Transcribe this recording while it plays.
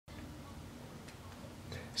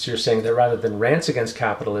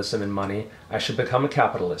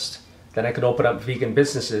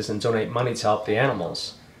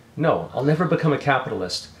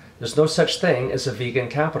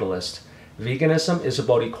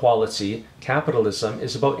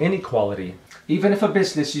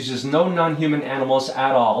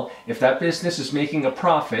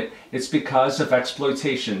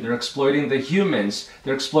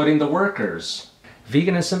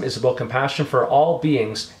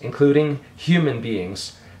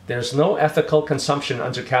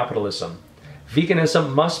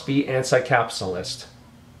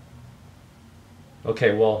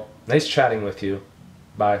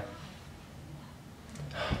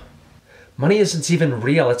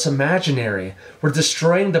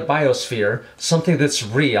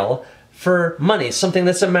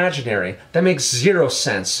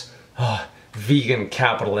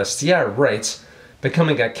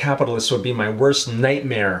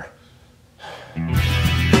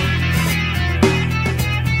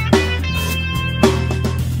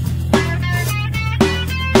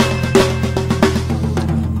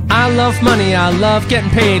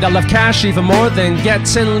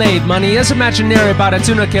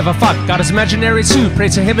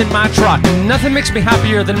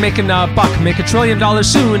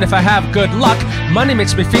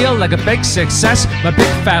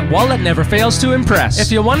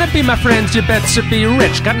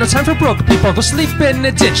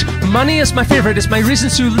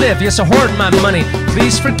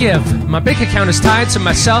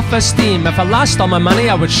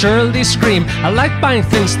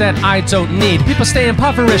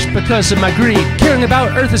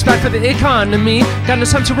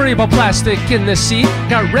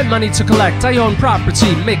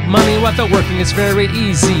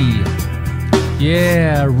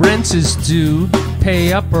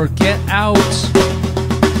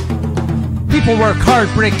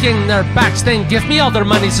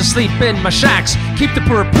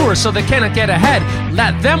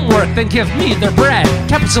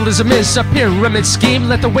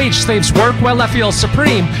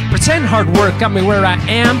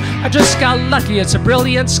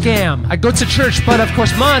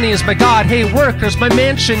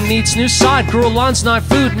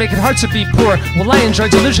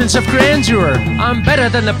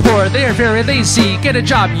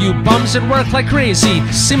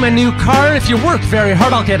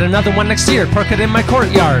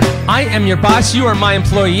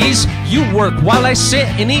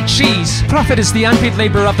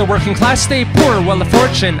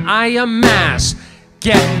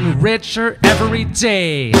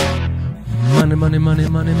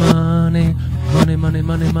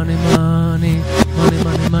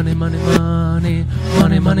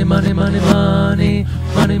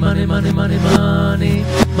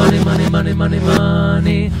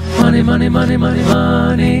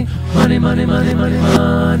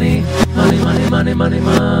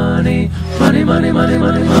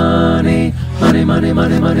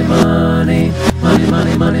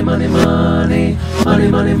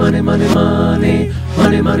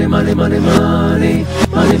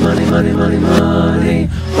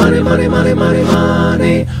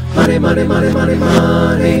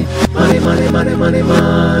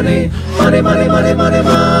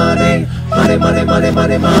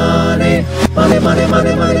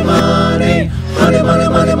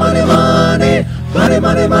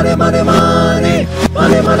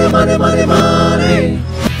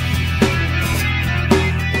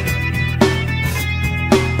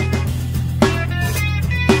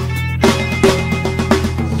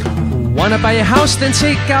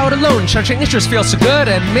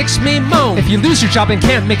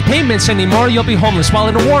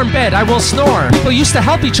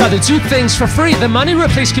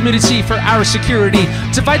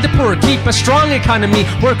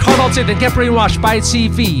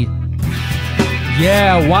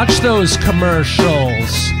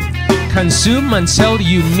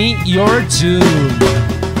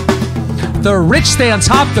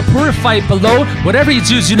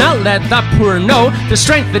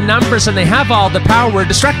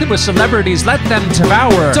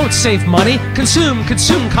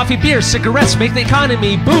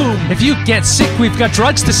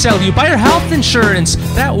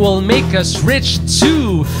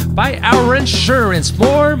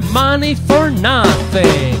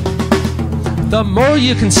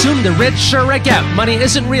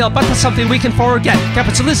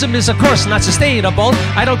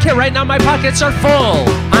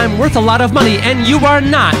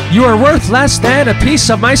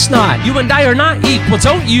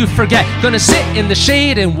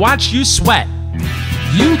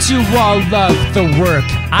You do all of the work,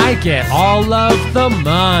 I get all of the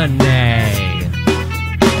money.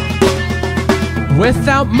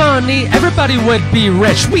 Without money, everybody would be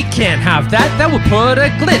rich. We can't have that, that would put a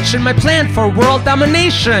glitch in my plan for world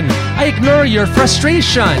domination. I ignore your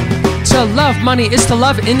frustration. To love money is to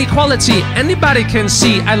love inequality. Anybody can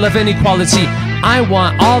see I love inequality. I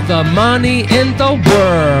want all the money in the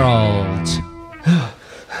world.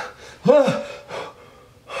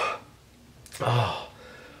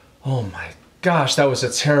 Oh my gosh, that was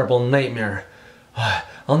a terrible nightmare.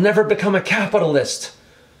 I'll never become a capitalist.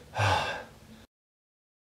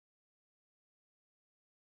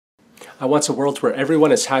 I want a world where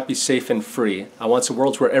everyone is happy, safe, and free. I want a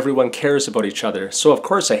world where everyone cares about each other. So of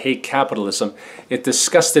course I hate capitalism. It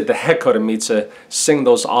disgusted the heck out of me to sing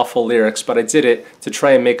those awful lyrics, but I did it to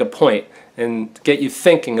try and make a point and get you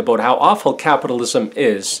thinking about how awful capitalism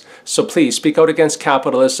is. So please speak out against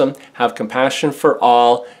capitalism, have compassion for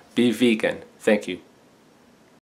all, be vegan. Thank you.